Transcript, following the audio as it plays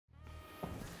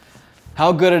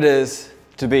how good it is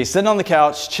to be sitting on the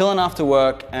couch, chilling after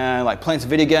work and like playing some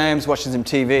video games, watching some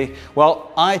TV.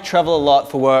 Well, I travel a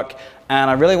lot for work and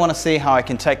I really want to see how I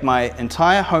can take my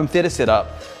entire home theater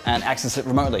setup and access it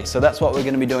remotely. So that's what we're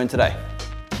going to be doing today.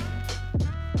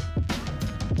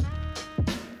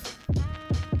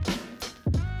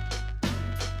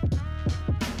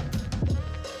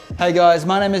 Hey guys,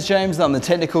 my name is James. I'm the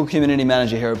Technical Community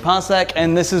Manager here at Parsec,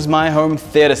 and this is my home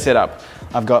theater setup.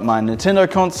 I've got my Nintendo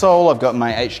console, I've got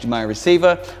my Hdmi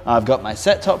receiver, I've got my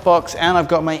set-top box, and I've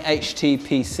got my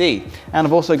PC. And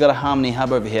I've also got a Harmony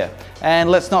Hub over here. And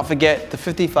let's not forget the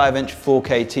 55-inch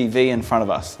 4K TV in front of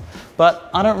us. But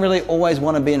I don't really always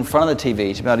want to be in front of the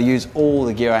TV to be able to use all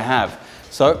the gear I have.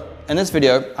 So in this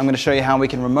video, I'm going to show you how we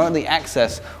can remotely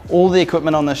access all the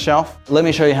equipment on this shelf. Let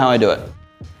me show you how I do it.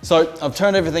 So I've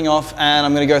turned everything off and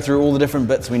I'm going to go through all the different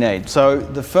bits we need. So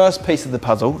the first piece of the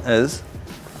puzzle is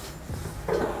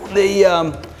the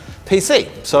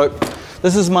PC. So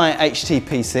this is my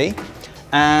HT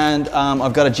and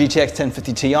I've got a GTX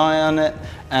 1050 Ti on it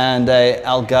and a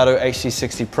Elgato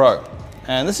HD60 Pro.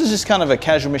 And this is just kind of a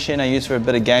casual machine I use for a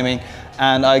bit of gaming.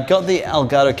 And I got the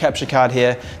Elgato capture card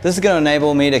here. This is going to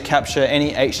enable me to capture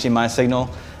any HDMI signal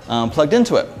plugged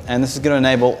into it. And this is going to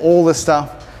enable all this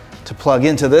stuff to plug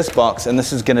into this box, and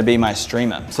this is going to be my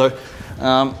streamer. So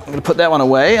I'm going to put that one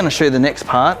away and I'll show you the next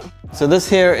part. So this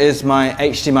here is my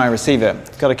HDMI receiver.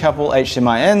 It's got a couple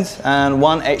HDMI ins and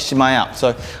one HDMI out.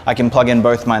 So I can plug in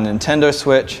both my Nintendo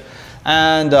Switch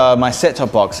and my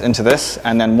set-top box into this,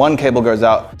 and then one cable goes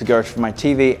out to go from my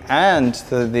TV and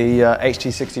to the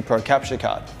HD60 Pro capture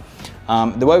card.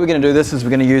 The way we're going to do this is we're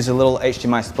going to use a little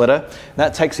Hdmi splitter.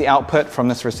 That takes the output from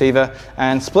this receiver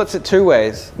and splits it two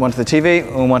ways, one to the TV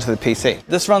and one to the PC.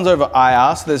 This runs over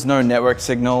IR, so there's no network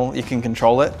signal, you can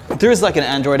control it. There is like an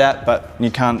Android app, but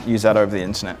you can't use that over the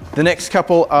internet. The next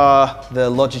couple are the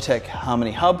Logitech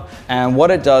Harmony Hub, and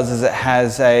what it does is it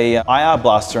has a IR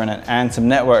blaster in it and some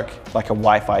network, like a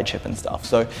Wi-Fi chip and stuff.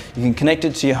 So you can connect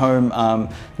it to your home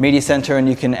media center and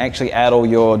you can actually add all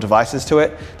your devices to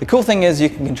it. The cool thing is you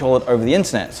can control it over the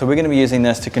internet. So we're going to be using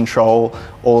this to control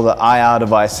all the IR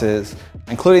devices,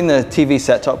 including the TV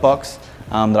set-top box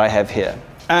that I have here.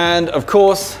 And of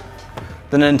course,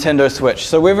 the Nintendo Switch.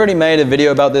 So we've already made a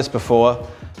video about this before,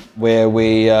 where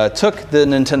we took the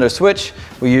Nintendo Switch,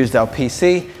 we used our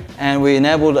PC, and we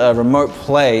enabled a remote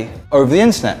play over the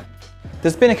internet.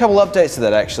 There's been a couple updates to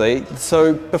that actually.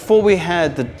 So before we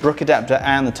had the Brook adapter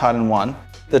and the Titan 1,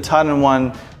 the Titan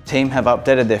 1 team have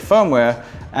updated their firmware,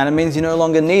 and it means you no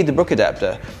longer need the Brook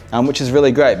adapter, which is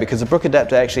really great because the Brook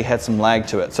adapter actually had some lag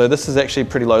to it. So this is actually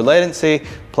pretty low latency,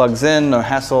 plugs in, no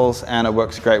hassles, and it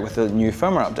works great with the new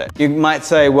firmware update. You might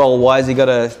say, well, why has he got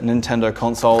a Nintendo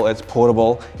console? It's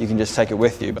portable, you can just take it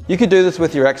with you. But you could do this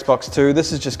with your Xbox too.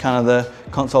 This is just kind of the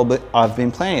console that I've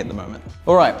been playing at the moment.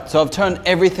 All right, so I've turned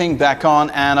everything back on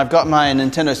and I've got my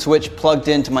Nintendo Switch plugged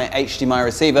into my HDMI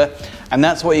receiver, and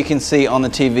that's what you can see on the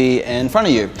TV in front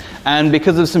of you. And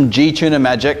because of some G-Tuner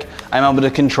magic, I'm able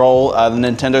to control the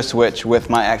Nintendo Switch with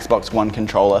my Xbox One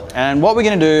controller. And what we're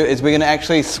going to do is we're going to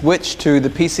actually switch to the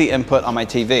PC input on my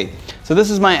TV. So this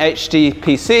is my HD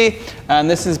PC, and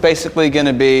this is basically going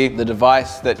to be the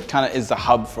device that kind of is the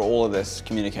hub for all of this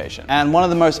communication. And one of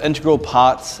the most integral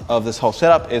parts of this whole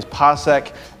setup is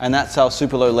Parsec, and that's our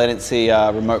super low latency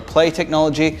remote play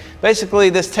technology. Basically,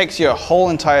 this takes your whole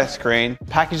entire screen,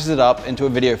 packages it up into a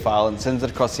video file, and sends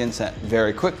it across the internet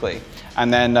very quickly.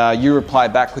 And then you reply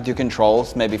back with your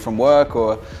controls, maybe from work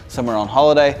or somewhere on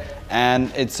holiday,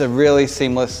 and it's a really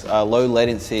seamless, low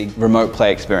latency remote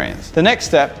play experience. The next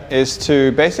step is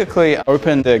to basically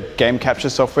open the game capture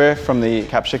software from the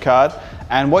capture card,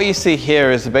 and what you see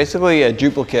here is basically a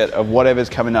duplicate of whatever's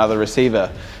coming out of the receiver.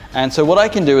 And so what I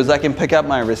can do is I can pick up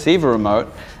my receiver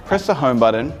remote, press the home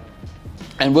button,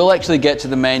 and we'll actually get to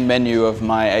the main menu of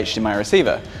my HDMI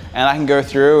receiver. And I can go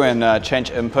through and change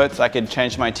inputs. I could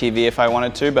change my TV if I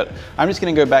wanted to, but I'm just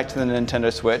going to go back to the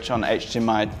Nintendo Switch on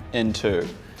HDMI in 2. And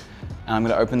I'm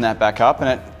going to open that back up,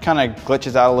 and it kind of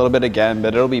glitches out a little bit again,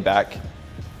 but it'll be back.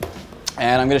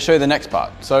 And I'm going to show you the next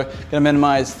part. So I'm going to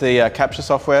minimize the capture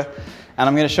software, and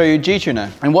I'm going to show you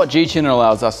G-Tuner. And what G-Tuner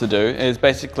allows us to do is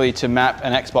basically to map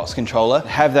an Xbox controller,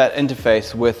 have that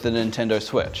interface with the Nintendo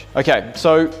Switch. Okay,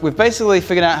 so we've basically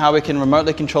figured out how we can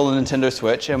remotely control the Nintendo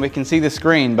Switch, and we can see the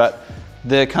screen, but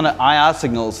the kind of IR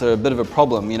signals are a bit of a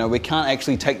problem. You know, we can't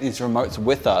actually take these remotes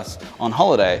with us on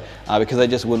holiday because they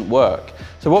just wouldn't work.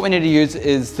 So what we need to use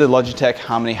is the Logitech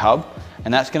Harmony Hub,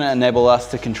 and that's going to enable us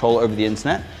to control over the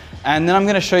internet. And then I'm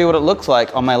going to show you what it looks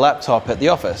like on my laptop at the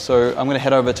office. So I'm going to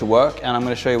head over to work and I'm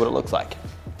going to show you what it looks like.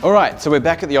 Alright, so we're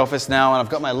back at the office now and I've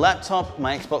got my laptop,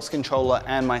 my Xbox controller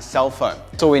and my cell phone.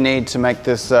 That's all we need to make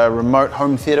this remote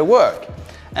home theater work.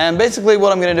 And basically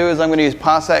what I'm going to do is I'm going to use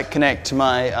Parsec Connect to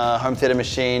my home theater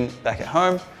machine back at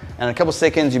home. And in a couple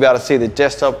seconds you'll be able to see the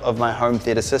desktop of my home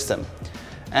theater system.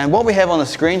 And what we have on the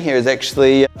screen here is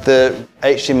actually the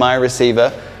HDMI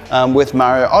receiver with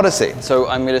Mario Odyssey. So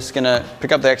I'm just going to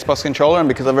pick up the Xbox controller, and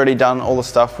because I've already done all the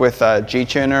stuff with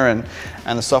G-Tuner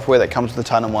and the software that comes with the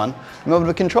Titan 1, I'm able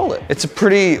to control it. It's a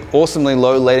pretty awesomely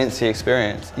low latency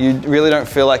experience. You really don't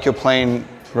feel like you're playing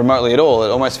remotely at all. It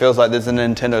almost feels like there's a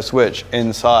Nintendo Switch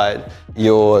inside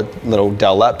your little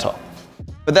Dell laptop.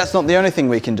 But that's not the only thing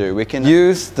we can do. We can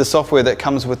use the software that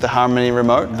comes with the Harmony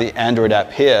remote, the Android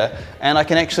app here, and I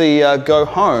can actually go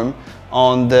home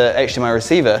on the HDMI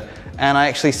receiver, and I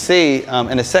actually see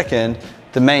in a second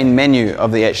the main menu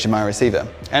of the HDMI receiver.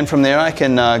 And from there I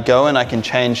can go and I can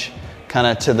change kind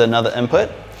of to another input.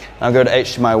 I'll go to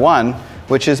HDMI 1,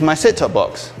 which is my set-top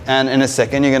box. And in a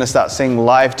second you're going to start seeing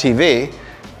live TV,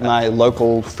 my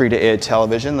local free-to-air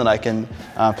television that I can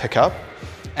pick up.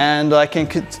 And I can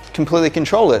completely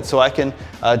control it. So I can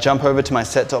jump over to my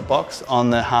set-top box on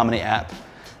the Harmony app,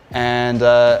 and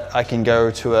I can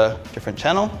go to a different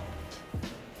channel.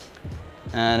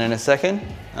 And in a second,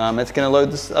 it's going to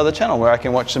load this other channel where I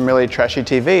can watch some really trashy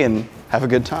TV and have a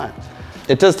good time.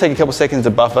 It does take a couple seconds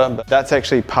to buffer, but that's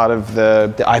actually part of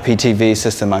the IPTV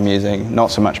system I'm using,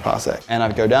 not so much Parsec. And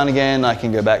I go down again, I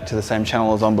can go back to the same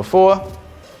channel as on before.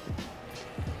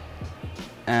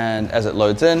 And as it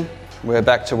loads in, we're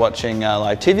back to watching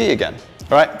live TV again.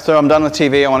 All right, so I'm done with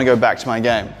TV, I want to go back to my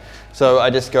game. So I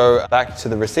just go back to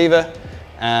the receiver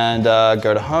and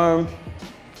go to home.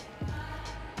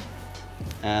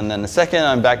 And then in a second,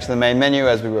 I'm back to the main menu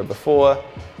as we were before.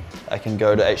 I can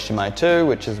go to HDMI 2,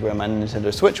 which is where my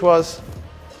Nintendo Switch was,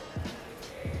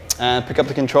 and pick up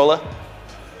the controller,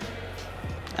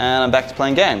 and I'm back to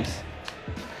playing games.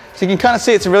 So you can kind of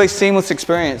see it's a really seamless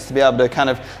experience to be able to kind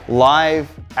of live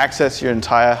access your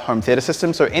entire home theater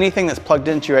system. So anything that's plugged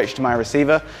into your HDMI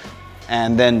receiver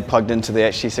and then plugged into the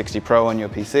HD60 Pro on your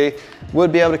PC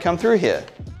would be able to come through here.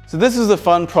 So this is a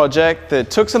fun project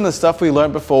that took some of the stuff we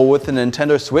learned before with the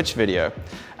Nintendo Switch video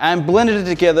and blended it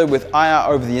together with IR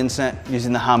over the internet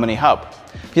using the Harmony Hub.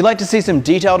 If you'd like to see some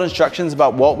detailed instructions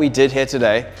about what we did here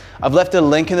today, I've left a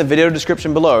link in the video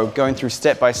description below going through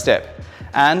step by step.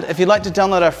 And if you'd like to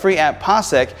download our free app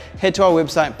Parsec, head to our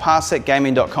website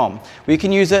parsecgaming.com, where you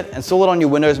can use it, install it on your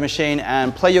Windows machine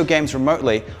and play your games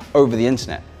remotely over the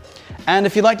internet. And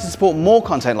if you'd like to support more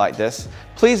content like this,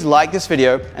 please like this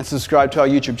video and subscribe to our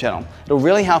YouTube channel. It'll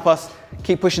really help us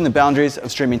keep pushing the boundaries of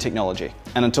streaming technology.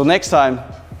 And until next time,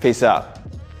 peace out.